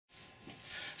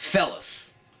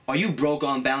Fellas, are you broke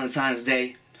on Valentine's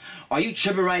Day? Are you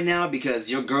tripping right now because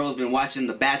your girl's been watching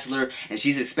The Bachelor and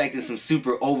she's expecting some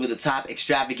super over-the-top,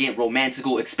 extravagant,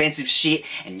 romantical, expensive shit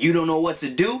and you don't know what to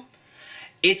do?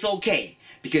 It's okay,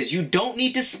 because you don't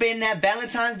need to spend that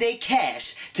Valentine's Day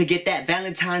cash to get that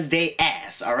Valentine's Day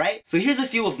ass, alright? So here's a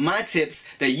few of my tips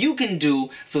that you can do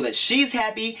so that she's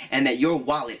happy and that your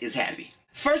wallet is happy.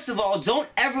 First of all, don't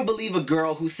ever believe a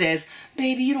girl who says,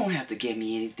 baby, you don't have to get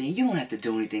me anything. You don't have to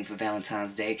do anything for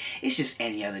Valentine's Day. It's just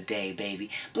any other day,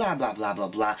 baby. Blah, blah, blah, blah,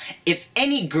 blah. If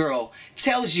any girl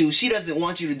tells you she doesn't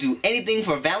want you to do anything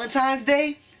for Valentine's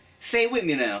Day, say it with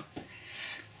me now.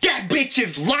 That bitch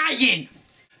is lying!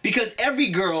 Because every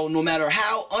girl, no matter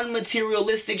how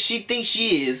unmaterialistic she thinks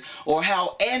she is, or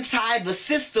how anti the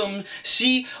system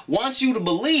she wants you to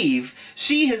believe,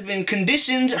 she has been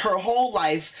conditioned her whole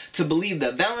life to believe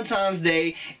that Valentine's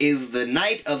Day is the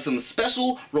night of some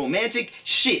special romantic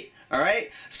shit.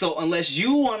 Alright? So unless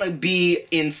you want to be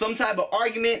in some type of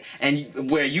argument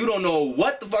and where you don't know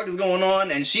what the fuck is going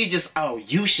on and she's just, oh,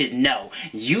 you should know.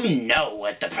 You know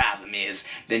what the problem is.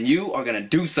 Then you are going to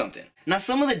do something. Now,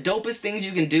 some of the dopest things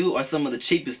you can do are some of the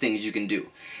cheapest things you can do.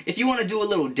 If you want to do a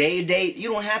little day date,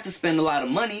 you don't have to spend a lot of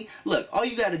money. Look, all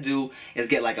you got to do is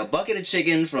get like a bucket of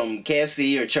chicken from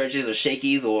KFC or Church's or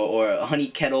Shakey's or Honey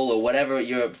Kettle or whatever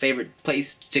your favorite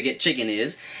place to get chicken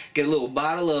is. Get a little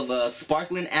bottle of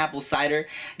sparkling apple cider.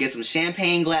 Get some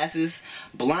champagne glasses.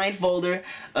 Blindfolder.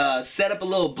 Set up a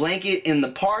little blanket in the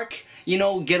park. You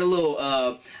know, get a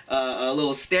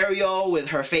little stereo with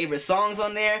her favorite songs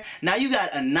on there. Now you got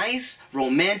a nice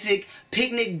romantic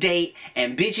picnic date,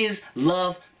 and bitches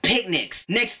love picnics.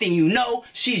 Next thing you know,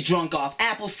 she's drunk off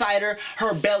apple cider,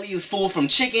 her belly is full from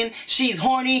chicken, she's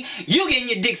horny, you getting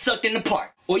your dick sucked in the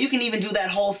park. Or you can even do that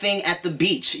whole thing at the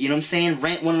beach, you know what I'm saying?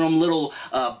 Rent one of them little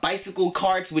bicycle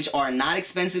carts, which are not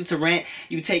expensive to rent.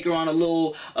 You take her on a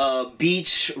little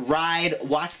beach ride,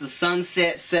 watch the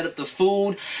sunset, set up the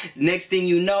food. Next thing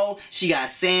you know, she got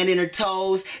sand in her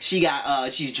toes,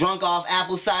 she's drunk off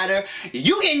apple cider.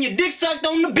 You getting your dick sucked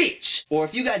on the beach. Or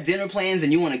if you got dinner plans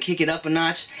and you want to kick it up a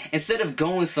notch, instead of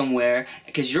going somewhere,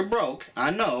 because you're broke, I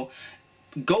know,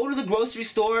 go to the grocery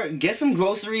store, get some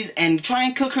groceries, and try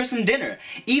and cook her some dinner.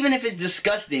 Even if it's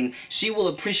disgusting, she will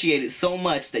appreciate it so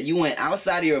much that you went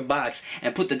outside of your box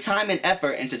and put the time and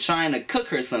effort into trying to cook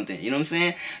her something. You know what I'm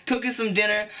saying? Cook her some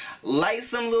dinner, light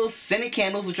some little scented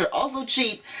candles, which are also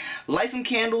cheap. Light some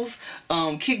candles,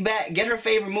 kick back, get her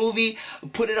favorite movie,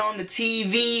 put it on the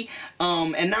TV,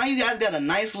 and now you guys got a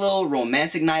nice little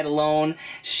romantic night alone.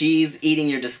 She's eating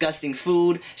your disgusting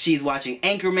food. She's watching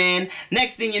Anchorman.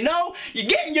 Next thing you know, you're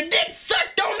getting your dick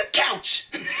sucked on the couch.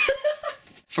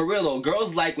 For real though,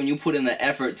 girls like when you put in the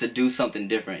effort to do something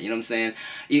different, you know what I'm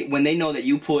saying? When they know that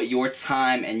you put your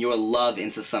time and your love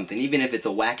into something, even if it's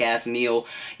a whack-ass meal,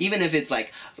 even if it's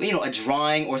like, you know, a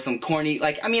drawing or some corny,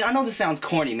 like, I mean, I know this sounds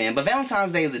corny, man, but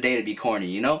Valentine's Day is the day to be corny,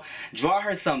 you know? Draw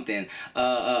her something,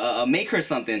 make her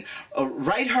something,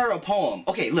 write her a poem.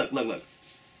 Okay, look.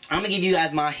 I'm going to give you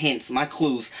guys my hints, my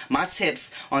clues, my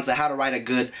tips onto how to write a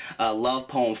good love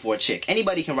poem for a chick.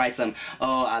 Anybody can write some,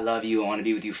 oh, I love you, I want to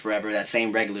be with you forever, that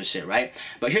same regular shit, right?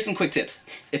 But here's some quick tips.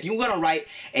 If you're going to write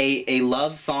a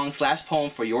love song / poem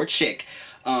for your chick,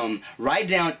 write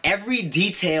down every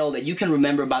detail that you can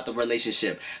remember about the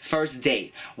relationship. First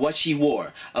date, what she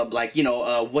wore, like, you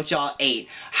know, what y'all ate,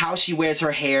 how she wears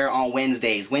her hair on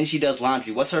Wednesdays, when she does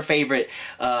laundry, what's her favorite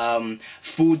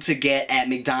food to get at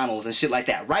McDonald's and shit like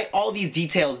that. Write all these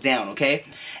details down, okay?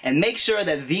 And make sure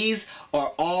that these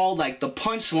are all like the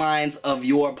punchlines of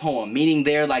your poem, meaning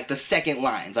they're like the second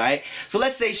lines, alright? So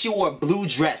let's say she wore a blue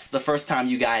dress the first time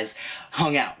you guys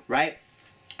hung out, right?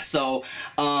 So,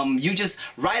 you just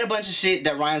write a bunch of shit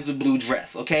that rhymes with blue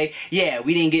dress, okay? Yeah,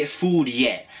 we didn't get food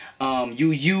yet.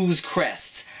 You use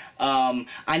crest.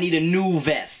 I need a new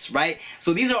vest, right?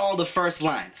 So these are all the first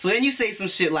line. So then you say some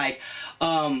shit like,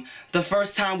 the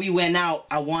first time we went out,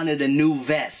 I wanted a new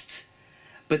vest.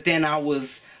 But then I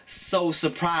was so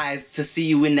surprised to see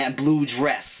you in that blue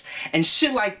dress. And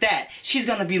shit like that. She's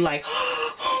gonna be like,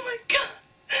 oh my God,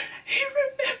 he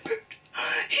remembered.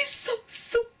 He's so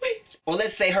sweet. Or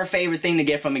let's say her favorite thing to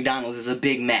get from McDonald's is a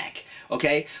Big Mac,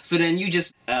 okay? So then you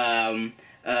just,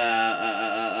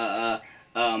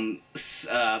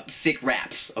 sick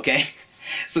raps, okay?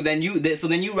 So then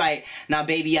you write, now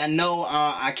baby, I know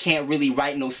I can't really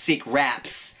write no sick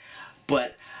raps,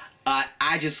 but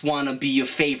I just want to be your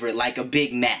favorite like a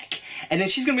Big Mac. And then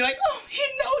she's gonna be like, oh, he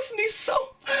knows me so,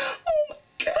 oh my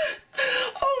God,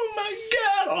 oh my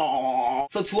God, oh.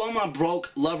 So to all my broke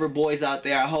lover boys out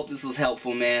there, I hope this was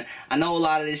helpful, man. I know a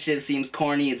lot of this shit seems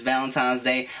corny. It's Valentine's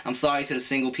Day. I'm sorry to the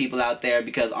single people out there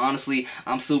because honestly,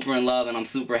 I'm super in love and I'm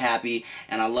super happy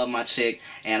and I love my chick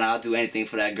and I'll do anything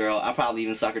for that girl. I'll probably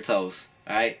even suck her toes.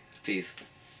 Alright? Peace.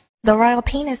 The royal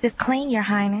penis is clean, Your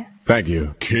Highness. Thank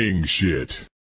you. King shit.